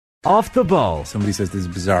Off the ball. Somebody says this is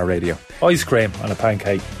bizarre radio. Ice cream on a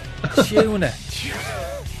pancake. Tuna.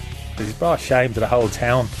 He's brought shame to the whole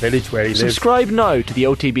town, village where he lives. Subscribe now to the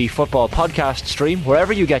OTB Football Podcast stream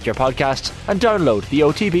wherever you get your podcasts and download the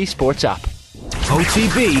OTB Sports app.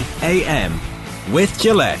 OTB AM with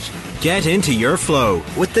Gillette. Get into your flow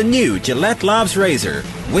with the new Gillette Labs Razor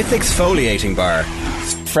with exfoliating bar.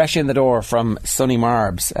 Fresh in the door from Sunny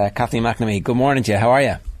Marbs, Kathleen McNamee. Good morning to you. How are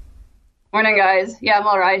you? Morning, guys. Yeah, I'm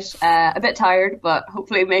all right. A bit tired, but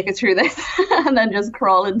hopefully make it through this and then just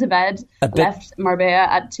crawl into bed. Left Marbella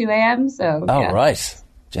at 2 a.m. So, yeah. Right.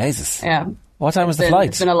 Jesus. Yeah. What time was the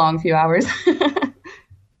flight? It's been a long few hours.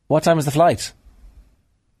 What time was the flight?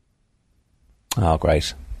 Oh,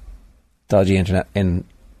 great. Dodgy internet in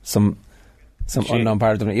some unknown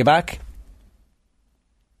part of the... You back?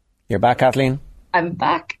 You're back, Kathleen? I'm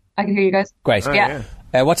back. I can hear you guys. Great. Yeah.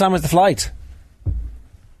 What time was the flight?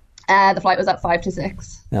 The flight was at 5 to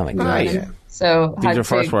 6. Oh my God. Yeah. So these are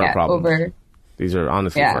first world problems. These are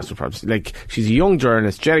honestly first world problems. Like, she's a young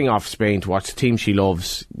journalist jetting off Spain to watch the team she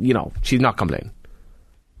loves. You know, she's not complaining.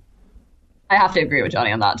 I have to agree with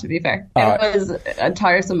Johnny on that, to be fair. It was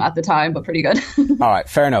tiresome at the time, but pretty good. All right,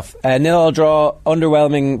 fair enough. 0-0 draw,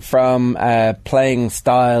 underwhelming from playing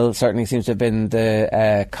style. Certainly seems to have been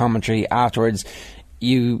the commentary afterwards.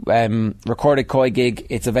 You recorded Koi Gig.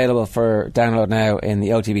 It's available for download now in the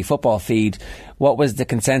OTB football feed. What was the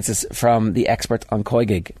consensus from the expert on Koi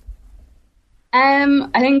Gig? I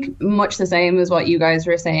think much the same as what you guys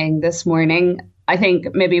were saying this morning. I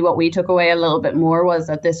think maybe what we took away a little bit more was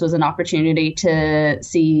that this was an opportunity to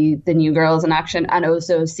see the new girls in action and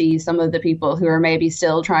also see some of the people who are maybe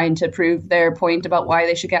still trying to prove their point about why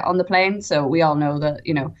they should get on the plane. So we all know that,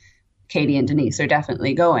 you know, Katie and Denise are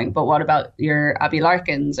definitely going. But what about your Abby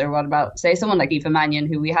Larkins, or what about, say, someone like Aoife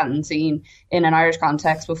Mannion, who we hadn't seen in an Irish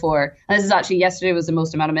context before? And this is actually, yesterday was the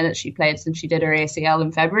most amount of minutes she played since she did her ACL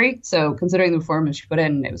in February. So considering the performance she put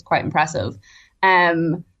in, it was quite impressive.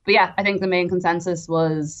 But yeah, I think the main consensus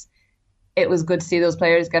was it was good to see those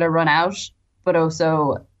players get a run out, but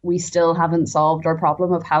also we still haven't solved our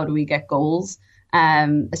problem of how do we get goals.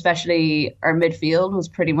 Especially our midfield was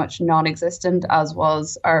pretty much non-existent, as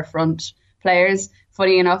was our front players.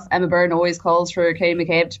 Funny enough, Emma Byrne always calls for Katie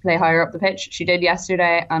McCabe to play higher up the pitch. She did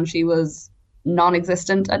yesterday, and she was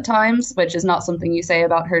non-existent at times, which is not something you say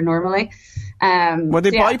about her normally. Were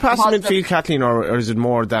they bypassing midfield, Kathleen, or is it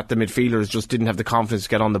more that the midfielders just didn't have the confidence to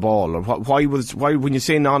get on the ball? Or why when you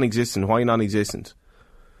say non-existent, why non-existent?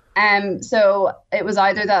 So it was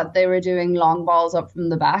either that they were doing long balls up from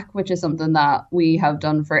the back, which is something that we have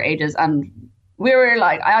done for ages, and we were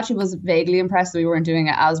like, I actually was vaguely impressed that we weren't doing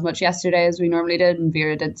it as much yesterday as we normally did, and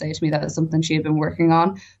Vera did say to me that it's something she had been working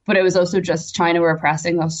on. But it was also just China were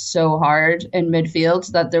pressing us so hard in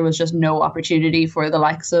midfield that there was just no opportunity for the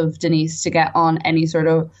likes of Denise to get on any sort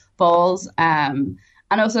of balls. And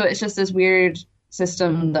also it's just this weird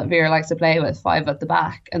system that Vera likes to play with, 5 at the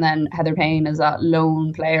back, and then Heather Payne is that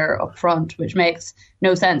lone player up front, which makes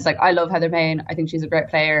no sense. Like, I love Heather Payne. I think she's a great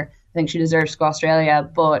player. I think she deserves to go Australia,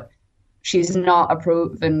 but she's not a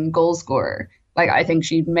proven goal scorer. Like, I think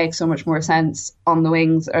she'd make so much more sense on the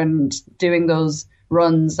wings and doing those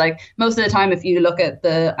runs. Like, most of the time, if you look at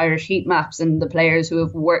the Irish heat maps and the players who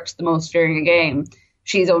have worked the most during a game,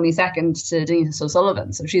 she's only second to Denise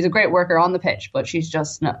O'Sullivan. So she's a great worker on the pitch, but she's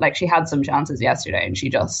just not, like, she had some chances yesterday and she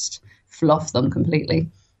just fluffed them completely.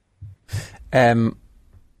 The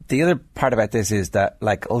other part about this is that,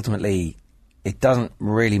 like, ultimately it doesn't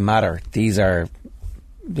really matter. These are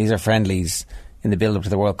friendlies in the build up to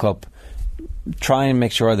the World Cup. Try and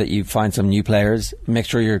make sure that you find some new players. Make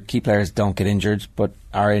sure your key players don't get injured, but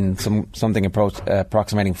are in something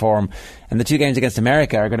approximating form. And the 2 games against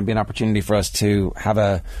America are going to be an opportunity for us to have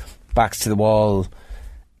a backs to the wall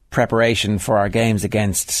preparation for our games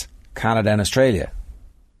against Canada and Australia.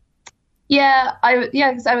 Yeah,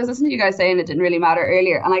 because I was listening to you guys saying it didn't really matter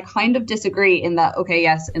earlier, and I kind of disagree in that, okay,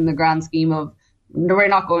 yes, in the grand scheme of, we're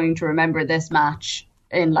not going to remember this match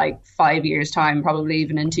in like 5 years' time, probably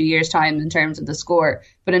even in 2 years' time in terms of the score.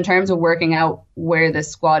 But in terms of working out where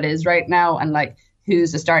this squad is right now and like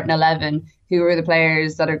who's the starting 11, who are the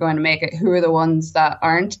players that are going to make it, who are the ones that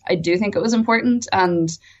aren't, I do think it was important. And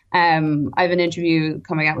I have an interview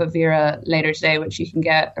coming out with Vera later today, which you can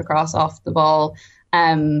get across Off the Ball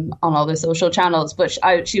on all the social channels.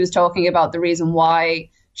 But she was talking about the reason why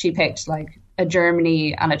she picked like a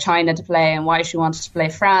Germany and a China to play, and why she wanted to play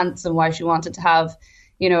France, and why she wanted to have,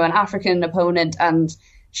 you know, an African opponent. And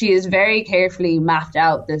she has very carefully mapped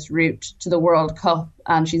out this route to the World Cup,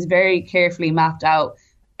 and she's very carefully mapped out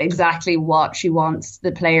exactly what she wants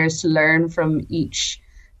the players to learn from each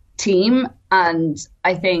team, and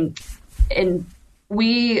I think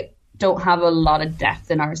we don't have a lot of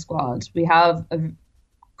depth in our squad. We have a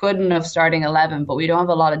good enough starting 11, but we don't have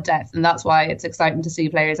a lot of depth, and that's why it's exciting to see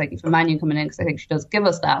players like Aoife Mannion coming in, because I think she does give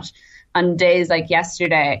us that. On days like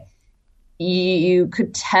yesterday, you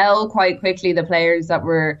could tell quite quickly the players that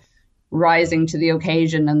were rising to the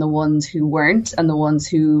occasion and the ones who weren't, and the ones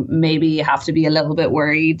who maybe have to be a little bit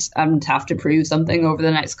worried and have to prove something over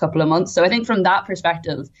the next couple of months. So I think from that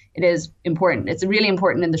perspective, it is important. It's really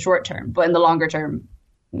important in the short term, but in the longer term,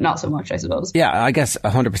 not so much, I suppose. Yeah, I guess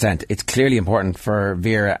 100%. It's clearly important for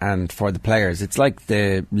Vera and for the players. It's like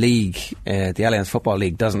the league, the Allianz Football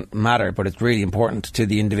League doesn't matter, but it's really important to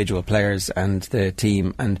the individual players and the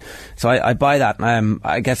team. And so I buy that.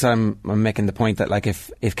 I guess I'm making the point that, like, if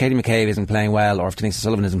Katie McCabe isn't playing well, or if Denise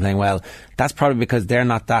Sullivan isn't playing well, that's probably because they're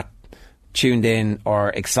not that tuned in or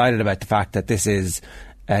excited about the fact that this is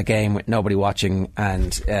a game with nobody watching,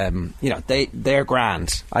 and they're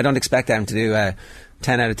grand. I don't expect them to do a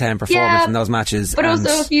 10 out of 10 performance in those matches. But also,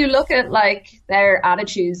 if you look at like their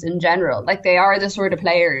attitudes in general, like they are the sort of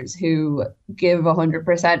players who give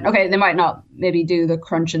 100%. Okay, they might not maybe do the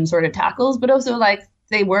crunching sort of tackles, but also like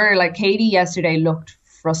they were, like Katie yesterday looked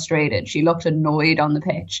frustrated. She looked annoyed on the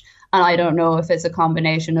pitch. And I don't know if it's a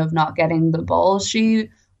combination of not getting the balls she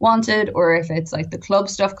wanted, or if it's like the club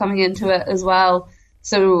stuff coming into it as well.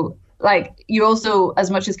 So like, you also, as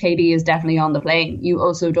much as Katie is definitely on the plane, you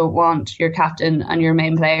also don't want your captain and your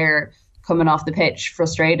main player coming off the pitch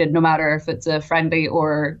frustrated, no matter if it's a friendly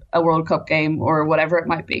or a World Cup game or whatever it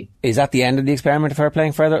might be. Is that the end of the experiment of her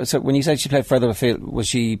playing further? So when you said she played further afield, was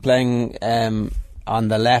she playing on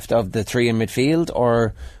the left of the three in midfield,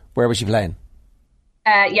 or where was she playing?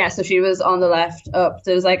 So she was on the left up.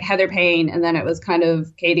 There was like Heather Payne, and then it was kind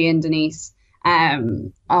of Katie and Denise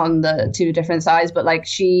on the two different sides, but like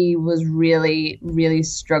she was really, really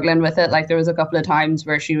struggling with it. Like there was a couple of times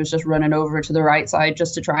where she was just running over to the right side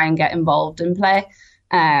just to try and get involved in play,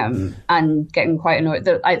 and getting quite annoyed.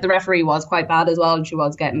 The referee was quite bad as well, and she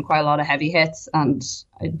was getting quite a lot of heavy hits, and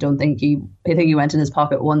I think he went in his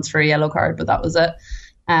pocket once for a yellow card, but that was it.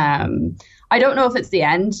 I don't know if it's the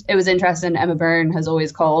end. It was interesting. Emma Byrne has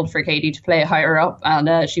always called for Katie to play higher up,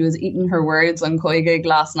 and she was eating her words on Coigig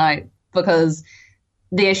last night, because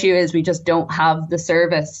the issue is we just don't have the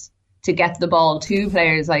service to get the ball to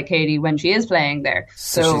players like Katie when she is playing there.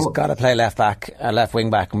 So she's got to play left wing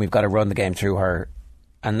back, and we've got to run the game through her.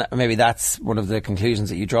 And maybe that's one of the conclusions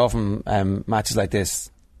that you draw from matches like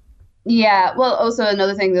this. Yeah, well, also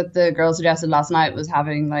another thing that the girls suggested last night was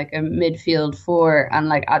having like a midfield four, and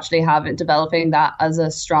like actually developing that as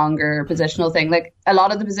a stronger positional thing. Like a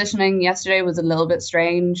lot of the positioning yesterday was a little bit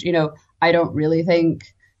strange. You know, I don't really think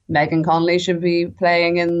Megan Connolly should be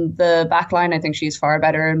playing in the back line. I think she's far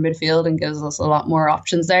better in midfield and gives us a lot more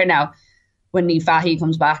options there. Now, when Niamh Fahey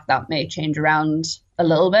comes back, that may change around a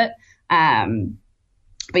little bit.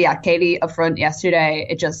 But yeah, Katie up front yesterday,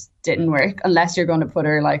 it just didn't work unless you're going to put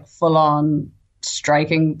her like full on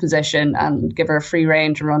striking position and give her free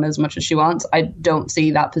rein to run as much as she wants. I don't see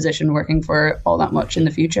that position working for her all that much in the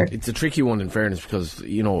future. It's a tricky one, in fairness, because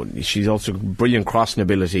you know she's also brilliant crossing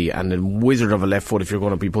ability and a wizard of a left foot if you're going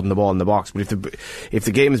to be putting the ball in the box. But if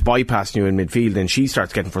the game is bypassing you in midfield, then she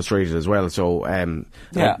starts getting frustrated as well. So and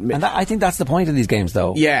I think that's the point of these games,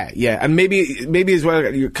 though. Yeah, and maybe as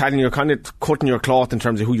well, you're kind of cutting your cloth in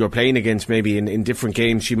terms of who you're playing against. Maybe in different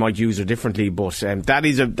games she might use her differently, but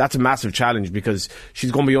that's a massive challenge, because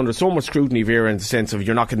she's going to be under so much scrutiny, Vera, in the sense of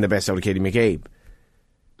you're not getting the best out of Katie McCabe.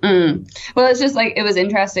 Well, it's just like, it was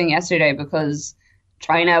interesting yesterday because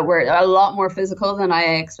China were a lot more physical than I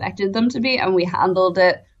expected them to be, and we handled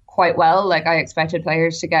it quite well. Like I expected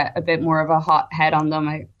players to get a bit more of a hot head on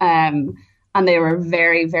them, and they were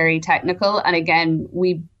very, very technical. And again,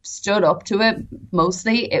 we stood up to it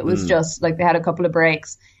mostly. It was just like they had a couple of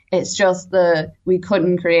breaks. It's just we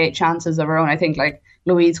couldn't create chances of our own. I think like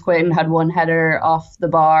Louise Quinn had one header off the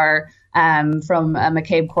bar from a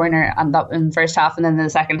McCabe corner, and that in the first half, and then in the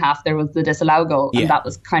second half there was the disallowed goal, and that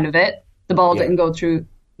was kind of it. The ball didn't go through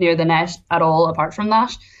near the net at all apart from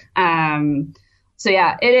that. So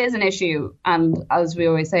yeah, it is an issue, and as we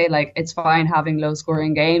always say, like it's fine having low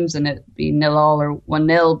scoring games and it be 0-0 or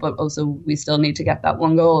 1-0, but also we still need to get that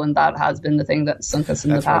one goal, and that has been the thing that sunk us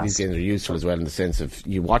in the past. That's why these games are useful as well, in the sense of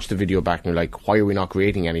you watch the video back and you're like, why are we not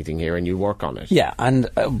creating anything here, and you work on it. Yeah, and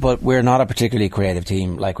but we're not a particularly creative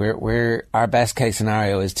team. Like we're our best case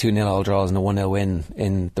scenario is 2-0 all draws and a 1-0 win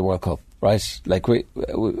in the World Cup. Right, like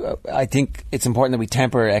I think it's important that we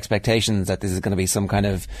temper expectations that this is going to be some kind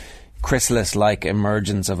of chrysalis-like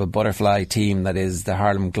emergence of a butterfly team that is the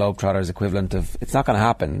Harlem Globetrotters equivalent of. It's not going to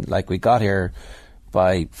happen. Like we got here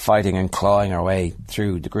by fighting and clawing our way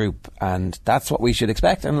through the group, and that's what we should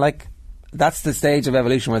expect. And like, that's the stage of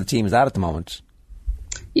evolution where the team is at the moment.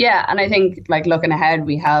 Yeah, and I think, like, looking ahead,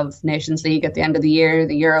 we have Nations League at the end of the year.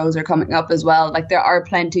 The Euros are coming up as well. Like, there are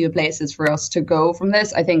plenty of places for us to go from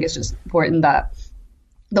this. I think it's just important that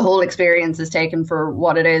the whole experience is taken for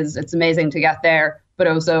what it is. It's amazing to get there, but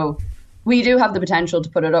also we do have the potential to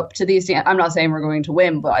put it up to these teams. I'm not saying we're going to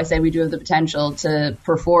win, but I say we do have the potential to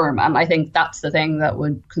perform. And I think that's the thing that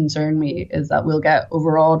would concern me, is that we'll get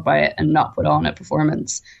overawed by it and not put on a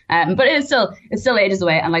performance. But it's still ages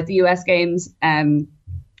away. And like the US games,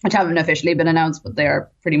 which haven't officially been announced, but they are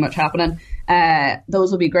pretty much happening.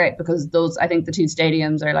 Those will be great, because those, I think the two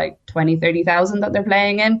stadiums are like 20, 30,000 that they're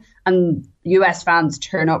playing in, and US fans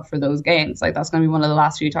turn up for those games. Like, that's going to be one of the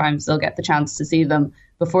last few times they'll get the chance to see them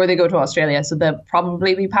before they go to Australia. So they'll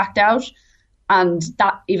probably be packed out. And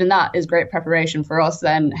that is great preparation for us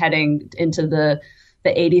then heading into the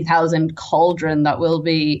 80,000 cauldron that will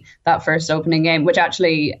be that first opening game, which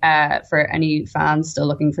actually, for any fans still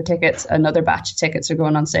looking for tickets, another batch of tickets are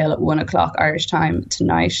going on sale at 1:00 Irish time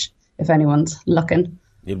tonight, if anyone's looking.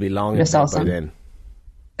 You'll be long in bed by then.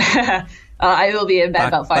 I will be in bed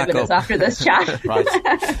about 5 minutes after this chat.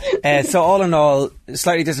 Right. So all in all,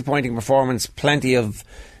 slightly disappointing performance, plenty of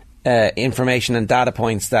information and data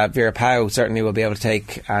points that Vera Pauw certainly will be able to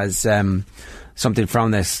take as something from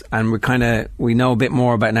this, and we know a bit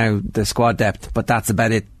more about now the squad depth, but that's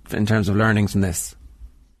about it in terms of learnings from this.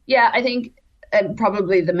 Yeah, I think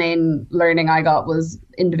probably the main learning I got was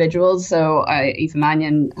individuals. So Aoife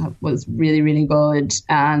Mannion was really, really good,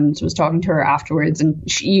 and was talking to her afterwards, and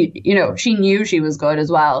she knew she was good as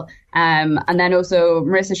well. And then also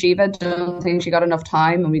Marissa Shiva, don't think she got enough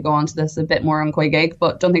time, and we go on to this a bit more on Coigig,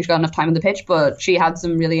 but don't think she got enough time on the pitch, but she had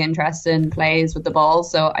some really interesting plays with the ball.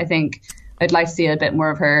 So I think I'd like to see a bit more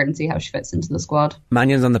of her and see how she fits into the squad.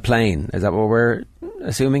 Mannion's on the plane, is that what we're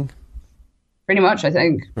assuming? Pretty much, I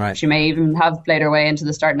think. Right. She may even have played her way into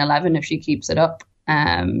the starting 11 if she keeps it up.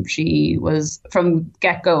 She was, from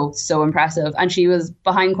get-go, so impressive. And she was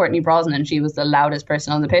behind Courtney Brosnan. She was the loudest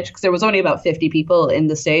person on the pitch, because there was only about 50 people in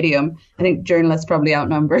the stadium. I think journalists probably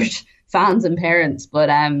outnumbered fans and parents. But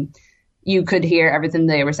you could hear everything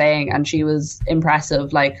they were saying, and she was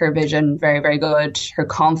impressive. Like, her vision, very, very good. Her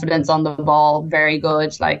confidence on the ball, very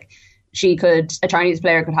good. Like, a Chinese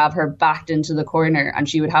player could have her backed into the corner, and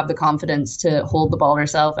she would have the confidence to hold the ball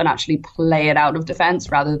herself and actually play it out of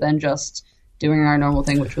defence, rather than just doing our normal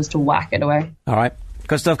thing, which was to whack it away. All right.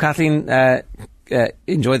 Good stuff, Kathleen.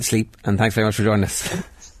 Enjoy the sleep, and thanks very much for joining us.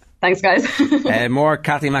 Thanks, guys. More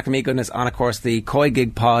Kathleen McNamee goodness on, of course, the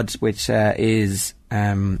Coigig pod, which is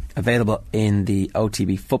available in the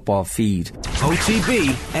OTB football feed.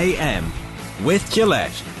 OTB AM with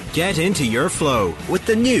Gillette. Get into your flow with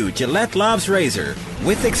the new Gillette Labs Razor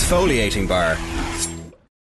with exfoliating bar.